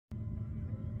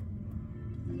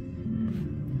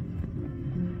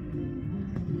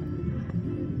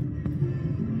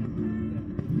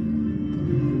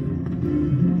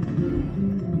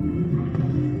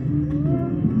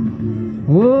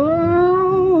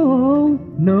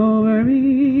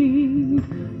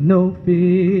no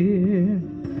fear.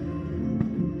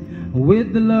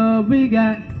 With the love we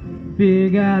got, fear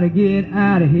gotta get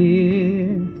out of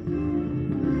here.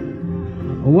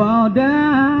 While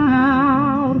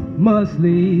doubt must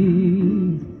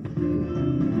leave.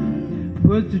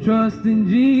 Put your trust in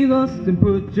Jesus and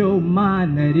put your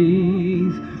mind at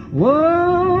ease.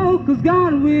 Whoa, 'cause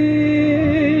God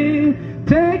will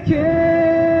take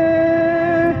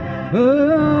care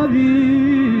of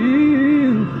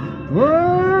you.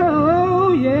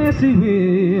 Oh, yes, He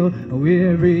will,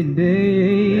 every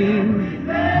day.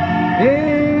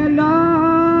 And all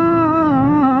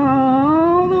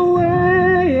the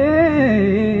way.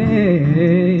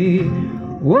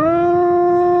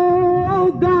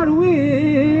 Whoa, God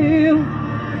will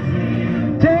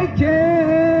take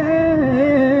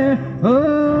care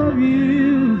of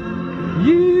you.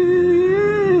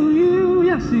 You,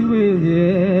 yes, He will,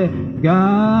 yeah.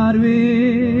 God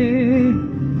will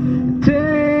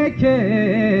take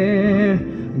care.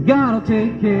 God'll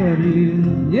take care of you,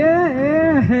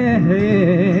 yeah.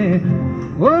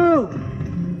 Whoa.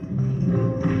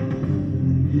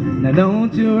 Now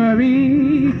don't you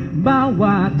worry about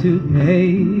what to pay.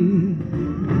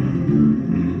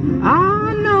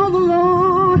 I know the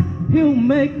Lord, He'll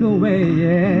make a way,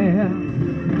 yeah.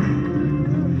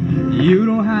 You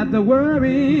don't have to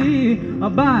worry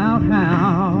about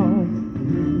how.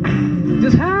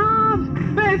 Just have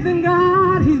faith in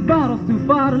God. He's brought us too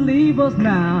far to leave us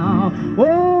now.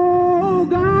 Oh,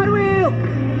 God will.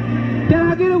 Can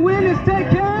I get a witness? Take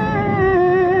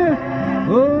care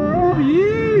of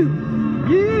you.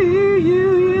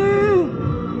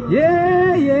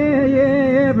 Yeah,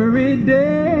 every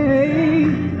day.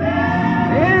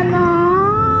 And all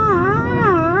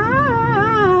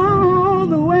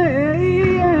the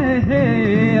way,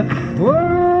 yeah. Oh,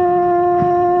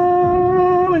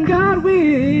 and God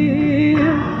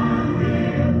will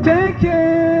take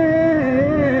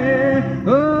care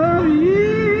of you.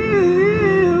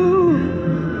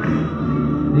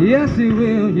 Yes, He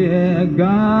will, yeah,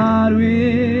 God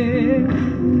will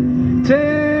take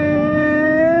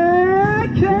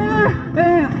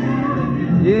care.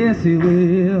 Yes, He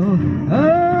will.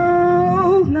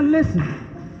 Oh, now listen.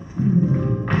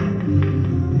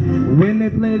 When they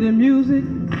play the music,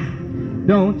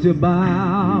 don't you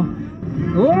bow.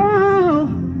 Oh,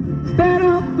 stand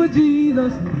up for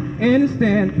Jesus and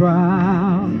stand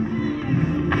proud.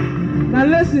 Now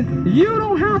listen, you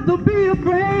don't have to be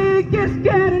afraid, get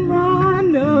scared and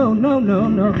run. No.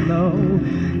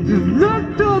 Just look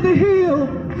to the hill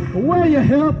where your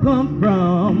help comes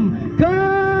from.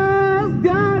 'Cause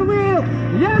God will,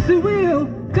 yes He will,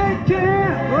 take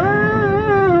care.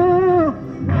 Oh,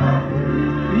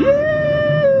 you,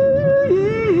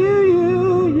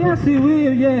 yes He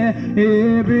will, yeah,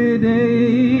 every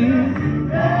day.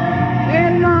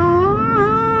 And all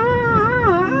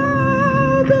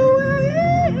the way,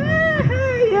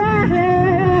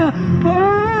 yeah.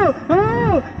 Oh,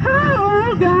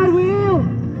 God will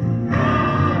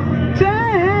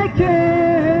take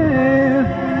care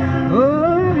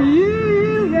of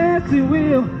you. Yes, He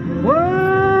will.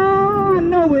 Oh, I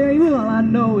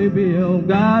know He will.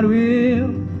 God will.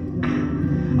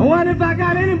 I wonder if I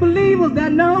got any believers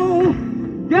that know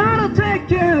God'll take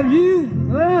care of you.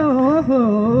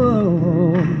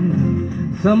 Oh.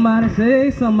 Somebody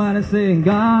say,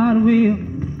 God will.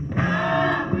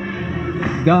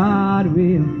 God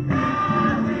will.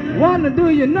 Wonder, do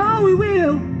you know He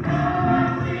will?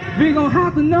 We're gonna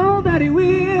have to know that He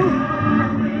will.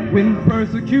 When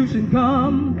persecution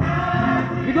comes,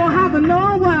 we're gonna have to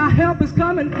know where our help is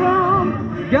coming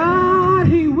from. God,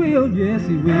 He will, yes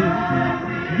He will.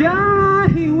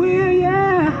 God, He will,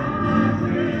 yeah.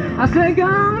 I say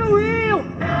God will.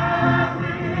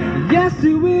 Yes,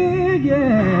 He will,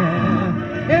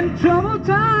 yeah. In trouble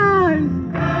times,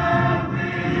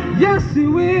 yes, He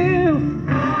will.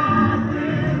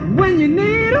 When you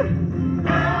need Him,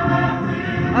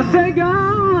 I say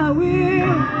God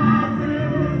will.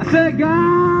 I say God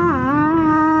will.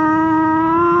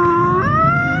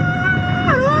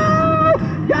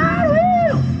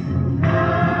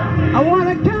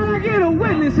 Can I get a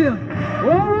witness here?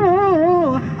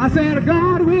 Oh, I said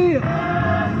God will.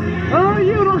 Oh,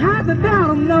 you don't have to doubt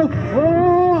Him, no.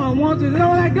 Oh, I want you to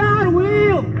know that God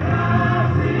will.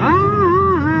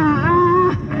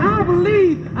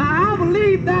 I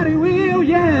believe that He will,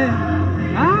 yeah.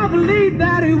 I believe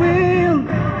that He will.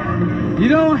 You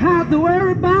don't have to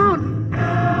worry about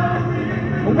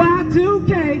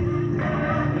Y2K.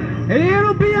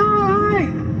 It'll be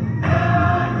alright,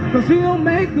 'cause He'll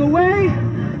make a way.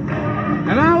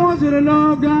 And I want you to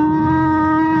know God.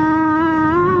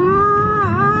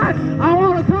 I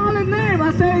want to call His name.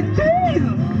 I say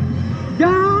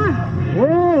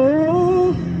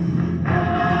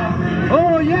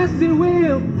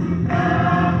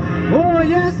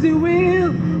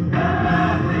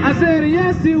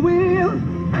yes, he will.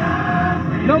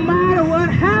 No matter what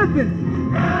happens.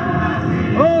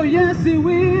 Oh, yes, he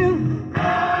will.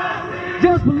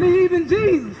 Just believe in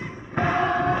Jesus.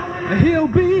 He'll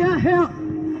be a help.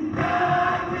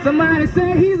 Somebody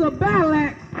say he's a battle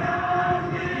axe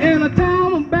in a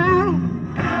time of battle.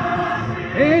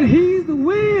 And he's the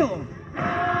wheel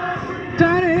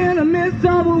turning in the midst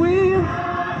of a wheel.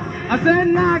 I said,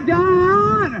 not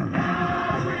God.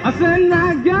 I said,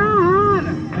 not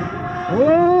God.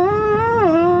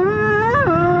 Oh,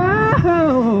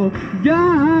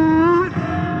 God.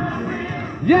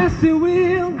 Yes, he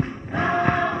will.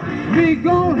 We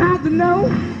gon' have to know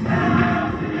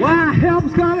where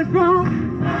help's coming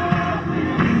from.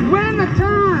 When the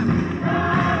time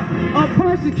of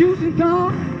persecution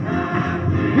comes,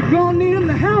 we're gonna need him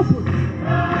to help us.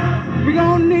 We're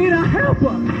gonna need a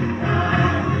helper.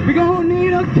 We're gonna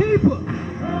need a keeper.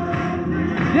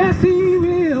 Yes, he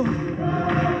will.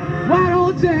 Why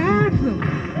don't you ask him?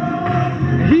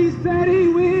 He said he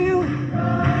will.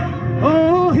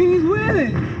 Oh, he's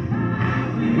willing.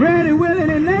 Ready, willing,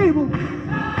 and able.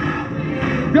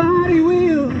 God, he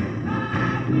will.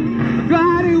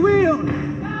 God, he will.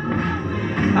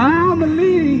 I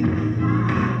believe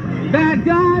that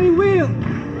God, he will.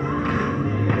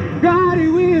 God, he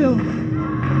will.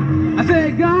 I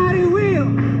said, God, he will.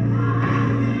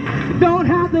 You don't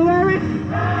have to worry.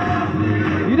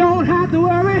 You don't have to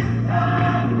worry.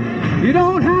 You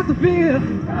don't have to fear.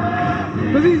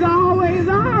 Because he's always,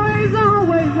 always,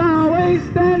 always, always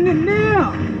standing near.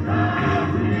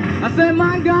 I said,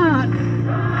 my God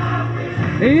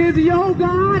is your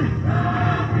God.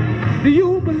 Do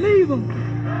you believe him?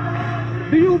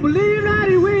 Do you believe that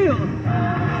he will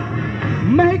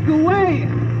make a way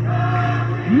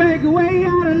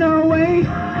out of no way?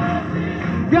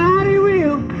 God, he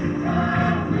will.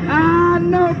 I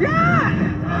know God.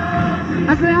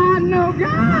 I said, I know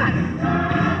God.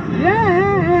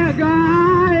 Yeah,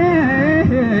 God.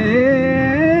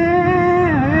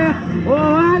 Yeah.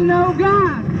 Oh, I know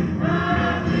God.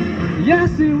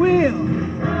 Yes, he will.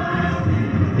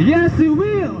 Yes, he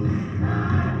will.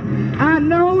 I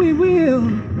know he will.